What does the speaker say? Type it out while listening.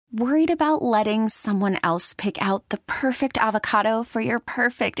Worried about letting someone else pick out the perfect avocado for your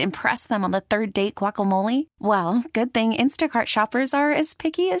perfect impress them on the third date guacamole? Well, good thing Instacart shoppers are as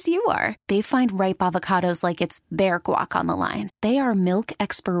picky as you are. They find ripe avocados like it's their guac on the line. They are milk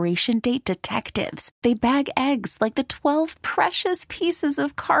expiration date detectives. They bag eggs like the 12 precious pieces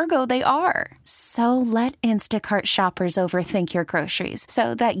of cargo they are. So let Instacart shoppers overthink your groceries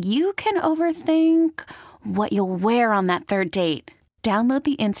so that you can overthink what you'll wear on that third date. Download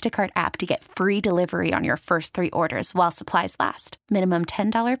the Instacart app to get free delivery on your first 3 orders while supplies last. Minimum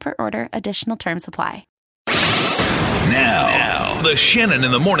 $10 per order. Additional terms apply. Now, the Shannon in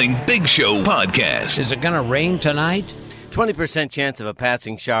the Morning Big Show podcast. Is it going to rain tonight? 20% chance of a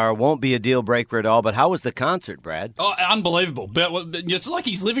passing shower. Won't be a deal breaker at all. But how was the concert, Brad? Oh, unbelievable. But it's like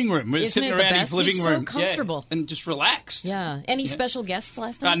his living room. We're sitting around his living He's room. So comfortable. Yeah, and just relaxed. Yeah. Any special guests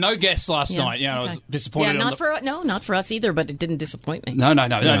last night? No guests last night. I was disappointed. Yeah, not for us either, but it didn't disappoint me. No,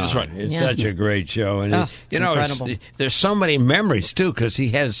 that's right. It's such a great show. And incredible. There's so many memories, too, because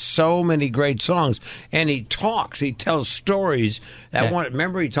he has so many great songs. And he talks. He tells stories.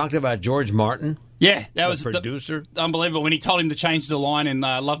 Remember he talked about George Martin? Yeah, that was the producer. Unbelievable when he told him to change the line in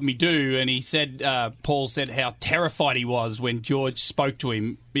 "Love Me Do," and he said, Paul said how terrified he was when George spoke to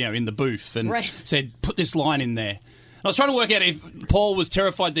him, in the booth, and said, "Put this line in there." I was trying to work out if Paul was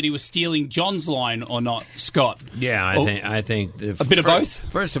terrified that he was stealing John's line or not, Scott. Yeah, I think a bit of both.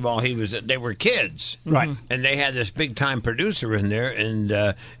 First of all, they were kids, right? And they had this big time producer in there, and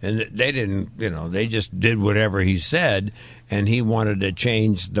they didn't, they just did whatever he said, and he wanted to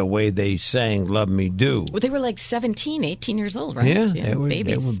change the way they sang "Love Me Do." Well, they were like 17, 18 years old, right? Yeah,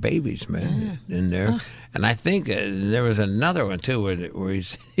 they were babies, man, in there. And I think there was another one, too, where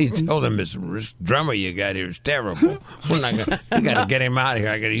he told him, "This drummer you got here is terrible. You got to get him out of here.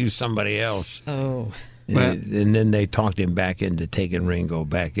 I got to use somebody else." Oh. And then they talked him back into taking Ringo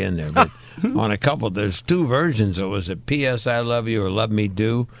back in there. But on a couple, there's 2 versions. It was a P.S. I Love You or Love Me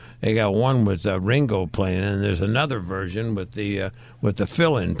Do. They got one with Ringo playing, and there's another version with the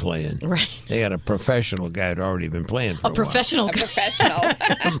fill-in playing. Right. They got a professional guy who'd already been playing for a professional. while. A professional.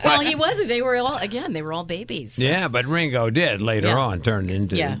 Well, he wasn't. They were all babies. So. Yeah, but Ringo did later on turn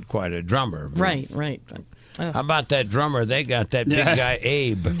into quite a drummer. Right. How about that drummer? They got that big guy,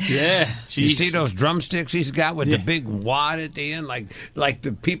 Abe. Yeah. You see those drumsticks he's got with the big wad at the end? Like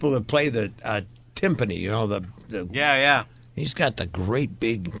the people that play the timpani, Yeah. He's got the great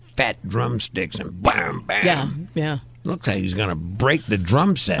big fat drumsticks and bam, bam. Yeah. Looks like he's going to break the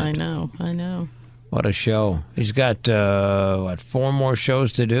drum set. I know. What a show. He's got, 4 more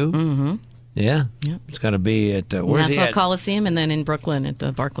shows to do? Mm-hmm. Yeah. Yep. It's going to be at where's he Nassau at? Coliseum and then in Brooklyn at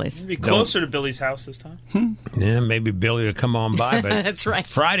the Barclays. Maybe closer to Billy's house this time. Yeah, maybe Billy will come on by. But That's right.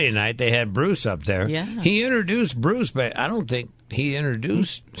 Friday night they had Bruce up there. Yeah. He introduced Bruce, but I don't think he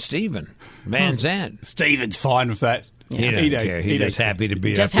introduced Stephen Van Zandt. Steven's fine with that. He doesn't care. He's just happy to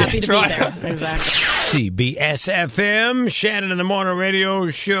be just up happy there. to be there. Exactly. CBS FM, Shannon in the Morning Radio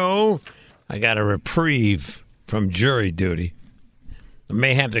Show. I got a reprieve from jury duty. I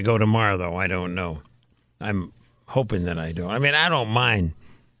may have to go tomorrow, though. I don't know. I'm hoping that I don't. I mean, I don't mind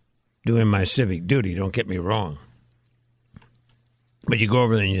doing my civic duty. Don't get me wrong. But you go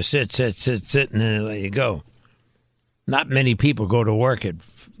over there and you sit, and then they let you go. Not many people go to work at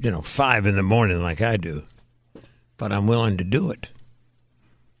 5 in the morning like I do. But I'm willing to do it.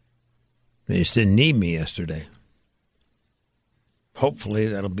 They just didn't need me yesterday. Hopefully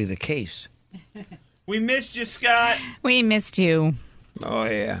that'll be the case. We missed you, Scott. We missed you. Oh,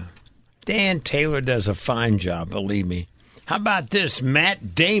 yeah. Dan Taylor does a fine job, believe me. How about this?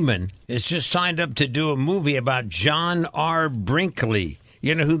 Matt Damon has just signed up to do a movie about John R. Brinkley.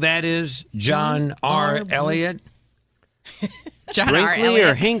 You know who that is? John R. Elliott? John R. Brinkley Elliott.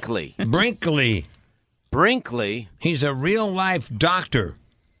 or Hinckley? Brinkley. He's a real-life doctor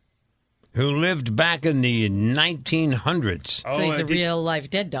who lived back in the 1900s. So he's a real-life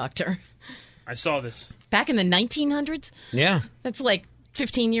dead doctor. I saw this. Back in the 1900s? Yeah. That's like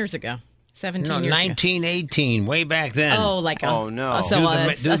 15 years ago. 17 years 1918, way back then. Oh, like no. So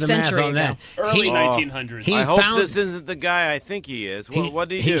a century ago. That. Early 1900s. He I hope found, this isn't the guy I think he is. What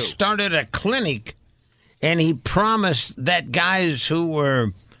did he do? He started a clinic, and he promised that guys who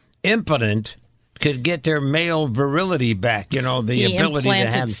were impotent could get their male virility back, the ability to have... He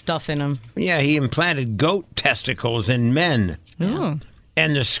implanted stuff in them. Yeah, he implanted goat testicles in men. Ooh.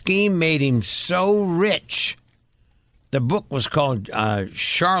 And the scheme made him so rich. The book was called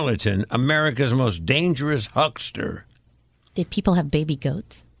Charlatan, America's Most Dangerous Huckster. Did people have baby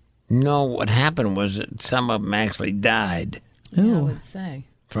goats? No, what happened was that some of them actually died. Ooh. I would say.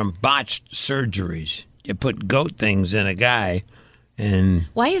 From botched surgeries. You put goat things in a guy, And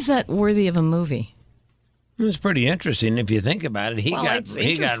Why is that worthy of a movie? it's pretty interesting if you think about it. He got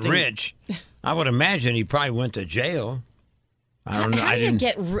interesting. rich. I would imagine he probably went to jail. I don't know. How I do you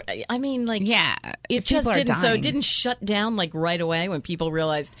didn't. get? I mean, like, Yeah, it if just people are didn't. So dying. it didn't shut down like right away when people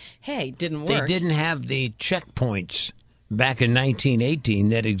realized, hey, it didn't work. They didn't have the checkpoints back in 1918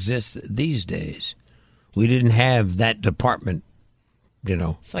 that exist these days. We didn't have that department,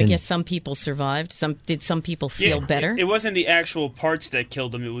 So I guess some people survived. Did some people feel better? It wasn't the actual parts that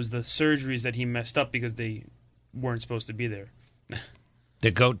killed him. It was the surgeries that he messed up because they weren't supposed to be there.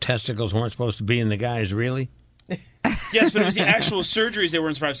 The goat testicles weren't supposed to be in the guys, really? Yes, but it was the actual surgeries they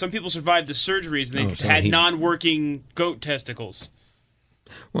weren't survived. Some people survived the surgeries and they had non-working goat testicles.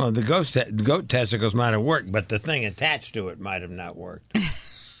 Well, the goat testicles might have worked, but the thing attached to it might have not worked.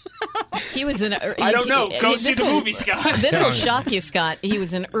 He was an. I don't know. Go see the movie, Scott. This will shock you, Scott. He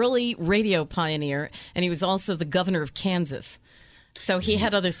was an early radio pioneer, and he was also the governor of Kansas. So he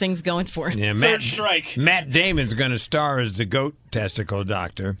had other things going for him. Yeah, Third strike. Matt Damon's going to star as the goat testicle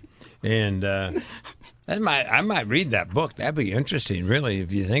doctor, and I might read that book. That'd be interesting, really,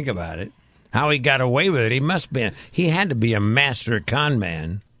 if you think about it. How he got away with it? He had to be a master con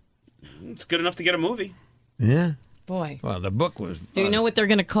man. It's good enough to get a movie. Yeah. Boy. Well, the book was. Do you know what they're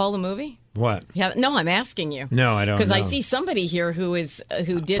going to call the movie? What? Yeah, no, I'm asking you. No, I don't. Because I know. see somebody here who did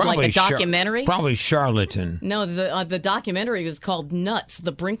Probably like a documentary. Probably charlatan. No, the documentary was called Nuts: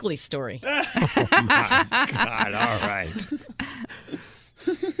 The Brinkley Story. Oh my God! All right.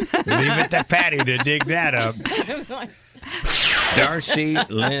 Leave it to Patty to dig that up. Darcy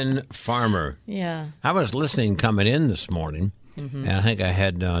Lynn Farmer. Yeah. I was listening coming in this morning, and I think I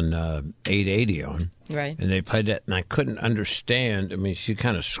had on 880 on. Right. And they played that, and I couldn't understand. I mean, she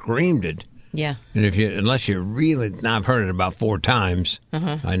kind of screamed it. Yeah. And unless you really, now I've heard it about 4 times.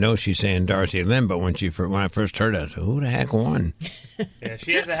 I know she's saying Darcy Lynn, but when I first heard it, I said, who the heck won? Yeah,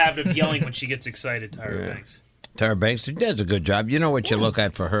 she has a habit of yelling when she gets excited, Tyra Banks. Tara Banks, she does a good job. You know what you look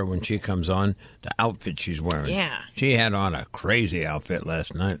at for her when she comes on? The outfit she's wearing. Yeah. She had on a crazy outfit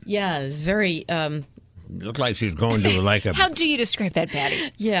last night. Yeah, it's very. It looked like she was going to like a. How do you describe that, Patty?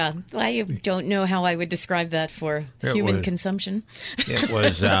 Yeah, I don't know how I would describe that for human consumption. It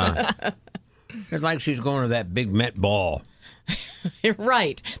was. It's like she's going to that big Met Ball. You're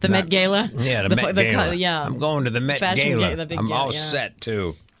right. The Met Gala? Yeah, the Met Gala. Yeah. I'm going to the Met Fashion Gala. Gala, the big I'm gala, all yeah. set,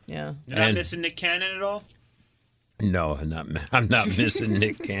 too. Yeah. You're not missing Nick Cannon at all? No, I'm not missing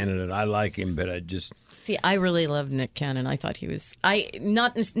Nick Cannon. I like him, but I just... See, I really loved Nick Cannon. I thought he was...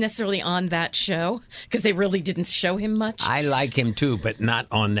 not necessarily on that show, because they really didn't show him much. I like him, too, but not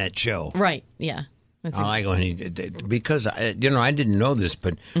on that show. Right, yeah. I like when he because I didn't know this,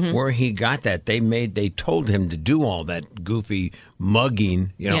 but where he got that, they told him to do all that goofy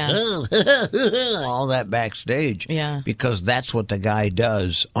mugging, all that backstage, because that's what the guy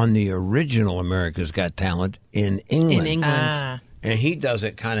does on the original America's Got Talent in England. And he does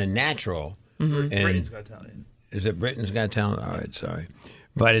it kind of natural. And Britain's Got Talent. Is it Britain's Got Talent? All right, sorry.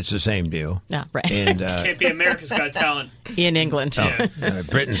 But it's the same deal. Yeah, right. And Can't be America's Got Talent. In England.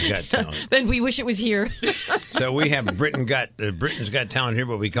 Britain's Got Talent. Then we wish it was here. So we have Britain's Got Talent here,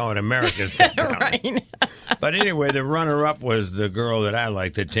 but we call it America's Got Talent. Right. But anyway, the runner-up was the girl that I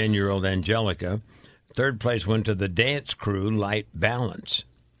like, the 10-year-old Angelica. Third place went to the dance crew, Light Balance.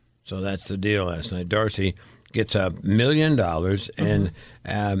 So that's the deal last night. Darcy gets $1 million and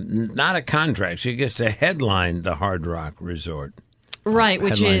not a contract. She gets to headline the Hard Rock Resort. Right,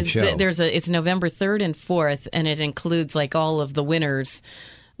 which Headline is show. it's November 3rd and 4th, and it includes like all of the winners,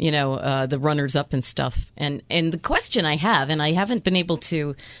 the runners up and stuff. And the question I have, and I haven't been able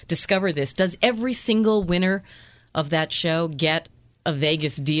to discover this, does every single winner of that show get a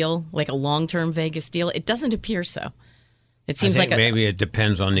Vegas deal, like a long-term Vegas deal? It doesn't appear so. It seems I think like maybe it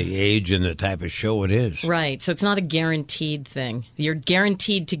depends on the age and the type of show it is. Right, so it's not a guaranteed thing. You're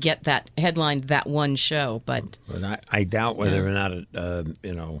guaranteed to get that headline that one show, but I doubt whether or not a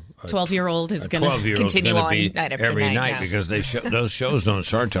 12-year-old is going to continue on be night after every night, night yeah. because those shows don't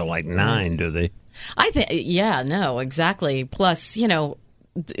start till like 9, do they? I think, no, exactly. Plus, it'd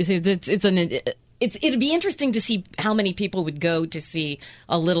be interesting to see how many people would go to see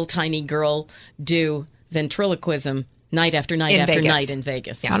a little tiny girl do ventriloquism night after night In after Vegas. night in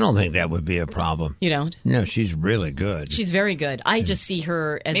Vegas. I don't think that would be a problem. You don't? No, she's really good. She's very good. I just see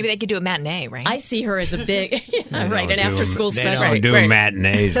her as... Maybe they could do a matinee, right? I see her as a big... right, an They after-school special. don't do Right.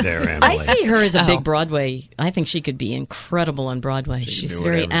 matinees there, Emily. I see her as a big Broadway. I think she could be incredible on Broadway. She's do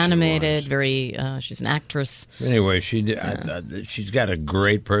very whatever she animated, very... she's an actress. Anyway, she's got a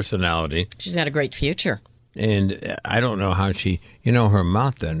great personality. She's got a great future. And I don't know how her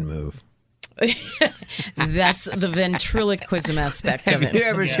mouth doesn't move. That's the ventriloquism aspect of it. Have you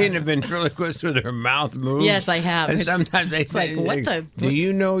ever seen a ventriloquist with their mouth move? Yes, I have. And sometimes they say, like, what the? do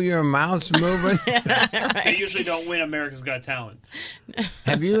you know your mouth's moving? They usually don't win America's Got Talent.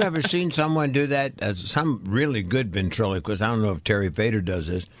 Have you ever seen someone do that? Some really good ventriloquist. I don't know if Terry Fader does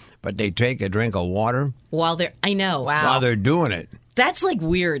this, but they take a drink of water While they're, I know. Wow. while they're doing it. That's like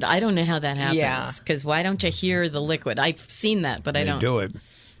weird. I don't know how that happens. Yeah. Because why don't you hear the liquid? I've seen that, but I They don't. do it.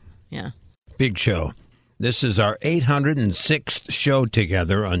 Yeah. Big show. This is our 806th show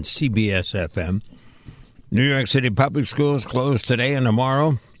together on CBS FM. New York City Public Schools closed today and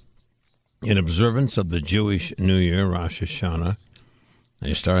tomorrow in observance of the Jewish New Year, Rosh Hashanah.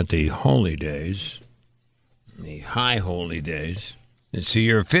 They start the holy days, the high holy days. It's the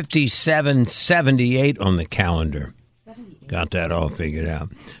year 5778 on the calendar. Got that all figured out.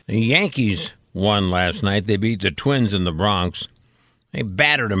 The Yankees won last night. They beat the Twins in the Bronx. They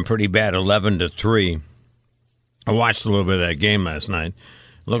battered them pretty bad, 11-3. I watched a little bit of that game last night.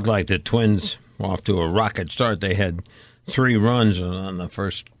 Looked like the Twins were off to a rocket start. They had 3 runs on the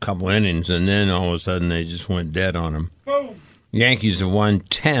first couple innings, and then all of a sudden they just went dead on them. Boom. Yankees have won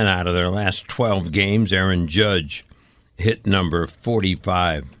 10 out of their last 12 games. Aaron Judge hit number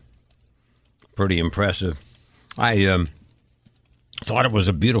 45. Pretty impressive. I thought it was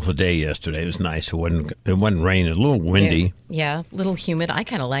a beautiful day yesterday. It was nice. It wasn't raining. A little windy. Yeah, a little humid. I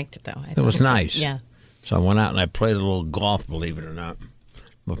kind of liked it, though. It was nice. Yeah. So I went out and I played a little golf, believe it or not,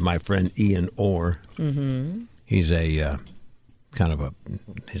 with my friend Ian Orr. Mm-hmm. He's a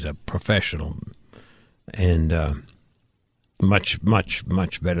he's a professional and much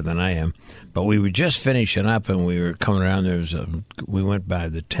better than I am. But we were just finishing up and we were coming around. We went by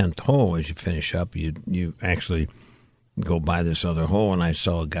the 10th hole. As you finish up, you actually go by this other hole, and I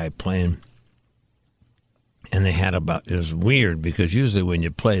saw a guy playing. And they had it was weird because usually when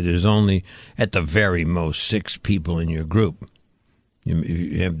you play, there's only at the very most 6 people in your group.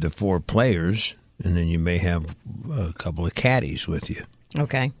 You have the 4 players, and then you may have a couple of caddies with you.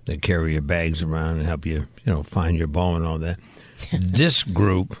 Okay. They carry your bags around and help you, find your ball and all that. This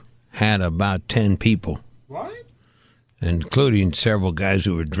group had about 10 people. What? Including several guys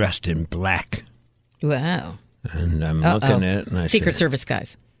who were dressed in black. Wow. And I'm looking at it, and I Secret said, Service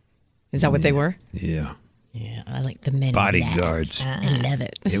guys. Is that what they were? Yeah. Yeah, I like the men. Bodyguards. I love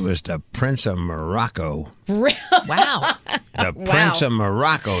it. It was the Prince of Morocco. Wow. The Prince of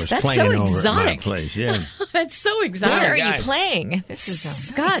Morocco is That's playing so over at my exotic. place. Yeah. That's so exotic. Where are guy. you playing? This is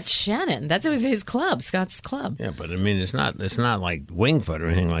Scott Shannon. That was his club, Scott's club. Yeah, but I mean, it's not like Wingfoot or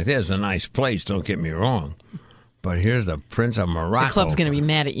anything like that. It's a nice place. Don't get me wrong. But here's the Prince of Morocco. The club's going to be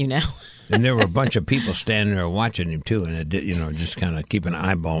mad at you now. And there were a bunch of people standing there watching him too, and it did, just kind of keep an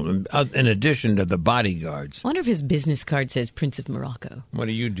eyeball. In addition to the bodyguards. I wonder if his business card says Prince of Morocco. What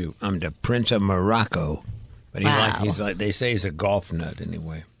do you do? I'm the Prince of Morocco. But Wow. he's like they say he's a golf nut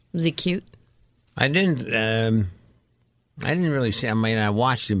anyway. Was he cute? I didn't really see. I mean, I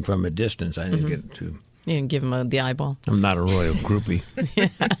watched him from a distance. I didn't get to. You didn't give him the eyeball. I'm not a royal groupie.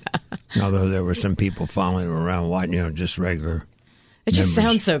 Although there were some people following him around, watching, just regular. It just members.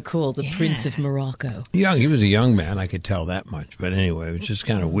 sounds so cool, the Prince of Morocco. Young, he was a young man. I could tell that much. But anyway, it was just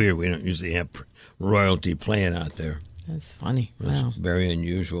kind of weird. We don't usually have royalty playing out there. That's funny. It was Wow. very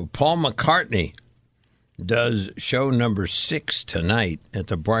unusual. Paul McCartney does show number 6 tonight at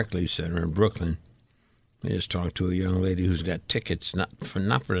the Barclays Center in Brooklyn. I just talked to a young lady who's got tickets, not for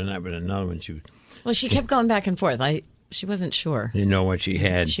tonight, but another one. She kept going back and forth. She wasn't sure. You know what she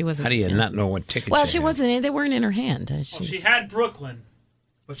had. She wasn't. How do you not know what tickets? Well, she she had? wasn't. They weren't in her hand. She had Brooklyn,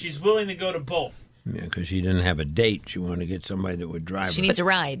 but she's willing to go to both. Yeah, because she didn't have a date. She wanted to get somebody that would drive She her. needs a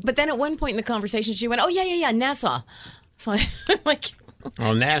ride. But then at one point in the conversation, she went, "Oh yeah, Nassau." So I'm like,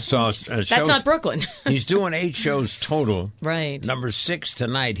 Well, Nassau "That's shows, not Brooklyn." He's doing 8 shows total. Right. Number 6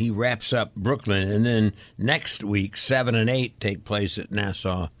 tonight, he wraps up Brooklyn. And then next week, 7 and 8 take place at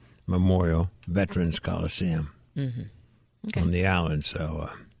Nassau Memorial Veterans Coliseum on the island. So,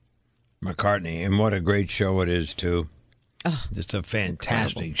 McCartney, and what a great show it is, too. Oh, It's a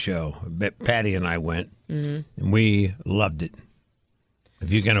fantastic show. Patty and I went, and we loved it.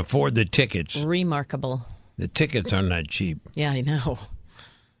 If you can afford the tickets, remarkable. the tickets are not cheap. Yeah, I know.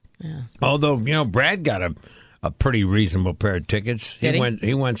 Although, Brad got a pretty reasonable pair of tickets. Did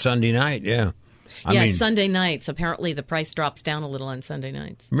He went Sunday night, yeah. I mean, Sunday nights. Apparently, the price drops down a little on Sunday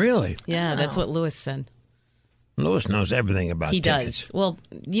nights. really? Yeah, that's what Louis said. Louis knows everything about He tickets. does. Well,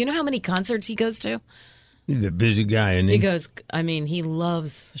 you know how many concerts he goes to? He's a busy guy, and He goes. I mean, he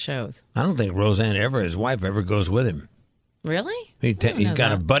loves shows. I don't think Roseanne his wife, ever goes with him. Really? He's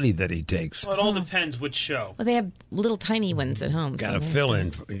got a buddy that he takes. Well, it all depends which show. Well, they have little tiny ones at home. Got to fill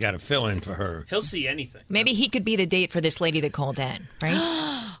in. You got to fill in for her. He'll see anything. Maybe he could be the date for this lady that called in,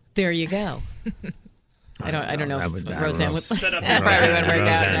 right? There you go. I don't know if Roseanne would Set up that probably wouldn't work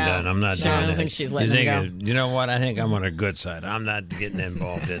out now. I'm not doing I don't that. think she's letting him go. You know what? I think I'm on a good side. I'm not getting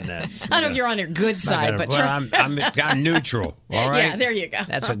involved in that. I don't know if you're on your good side, but I'm neutral. All right. Yeah, there you go.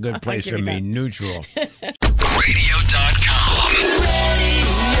 That's a good place for me. Neutral. Radio.com.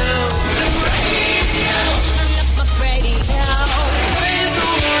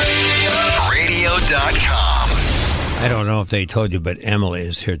 Radio.com. I don't know if they told you, but Emily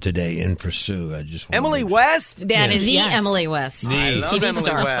is here today in for Sue. Emily West? That is the Emily West. I love TV Emily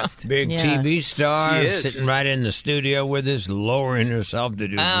star. West. Big TV star, She is. sitting right in the studio with us, lowering herself to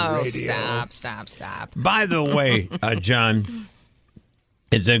do Oh, radio. stop. By the way, John,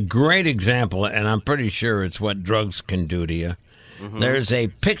 it's a great example, and I'm pretty sure it's what drugs can do to you. Mm-hmm. There's a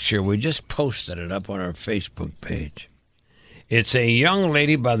picture. We just posted it up on our Facebook page. It's a young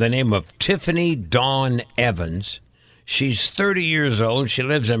lady by the name of Tiffany Dawn Evans. She's 30 years old. She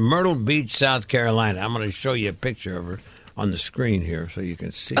lives in Myrtle Beach, South Carolina. I'm going to show you a picture of her on the screen here so you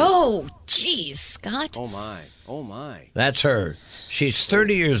can see. Oh, geez, Scott. Oh, my. That's her. She's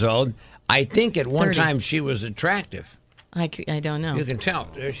 30 years old. I think at one time she was attractive. I don't know. You can tell.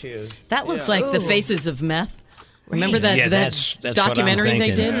 There she is. That looks like the Faces of Meth. Remember that, that's documentary what I'm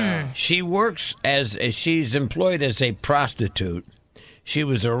they did? She works she's employed as a prostitute. She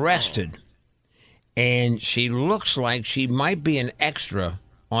was arrested, and she looks like she might be an extra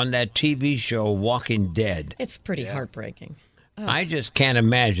on that TV show Walking Dead. It's pretty heartbreaking. Oh. I just can't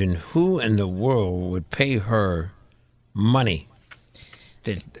imagine who in the world would pay her money.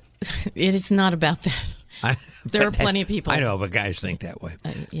 It is not about that. There are plenty of people. I know, but guys think that way.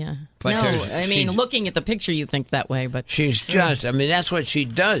 Yeah. But looking at the picture, you think that way, but she's that's what she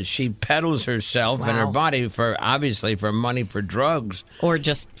does. She peddles herself and her body obviously for money for drugs. Or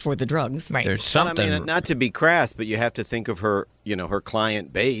just for the drugs. Right. There's something. Well, I mean, not to be crass, but you have to think of her, her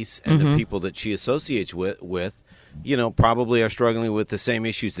client base and the people that she associates with, probably are struggling with the same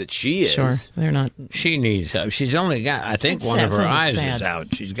issues that she is. Sure, they're not. She needs help. She's only got, I think, one of her eyes is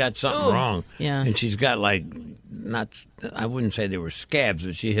out. She's got something wrong. Yeah. And she's got I wouldn't say they were scabs,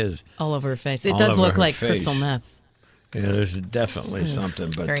 but she has. All over her face. It does look like crystal meth. Yeah, there's definitely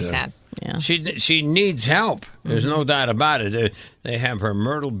something. But very sad. Yeah. She needs help. There's no doubt about it. They have her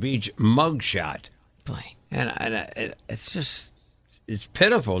Myrtle Beach mugshot. Boy. And it's just. It's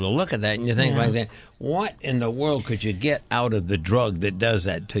pitiful to look at that and you think like that. What in the world could you get out of the drug that does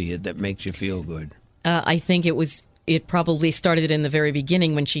that to you, that makes you feel good? I think it probably started in the very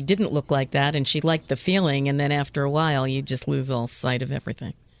beginning when she didn't look like that and she liked the feeling, and then after a while you just lose all sight of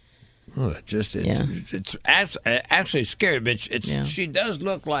everything. Oh, it's actually scary, but she does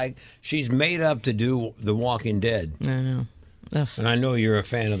look like she's made up to do The Walking Dead. I know. Ugh. And I know you're a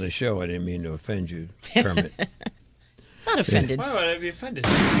fan of the show. I didn't mean to offend you, Kermit. Not offended. Why would I be offended?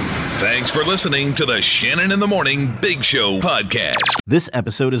 Thanks for listening to the Shannon in the Morning Big Show podcast. This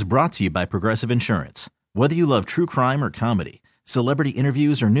episode is brought to you by Progressive Insurance. Whether you love true crime or comedy, celebrity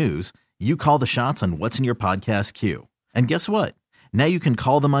interviews or news, you call the shots on what's in your podcast queue. And guess what? Now you can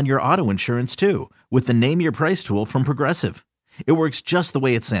call them on your auto insurance too with the Name Your Price tool from Progressive. It works just the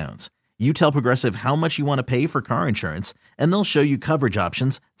way it sounds. You tell Progressive how much you want to pay for car insurance, and they'll show you coverage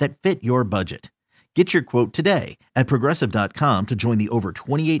options that fit your budget. Get your quote today at Progressive.com to join the over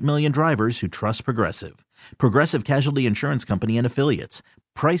 28 million drivers who trust Progressive. Progressive Casualty Insurance Company and Affiliates.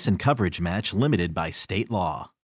 Price and coverage match limited by state law.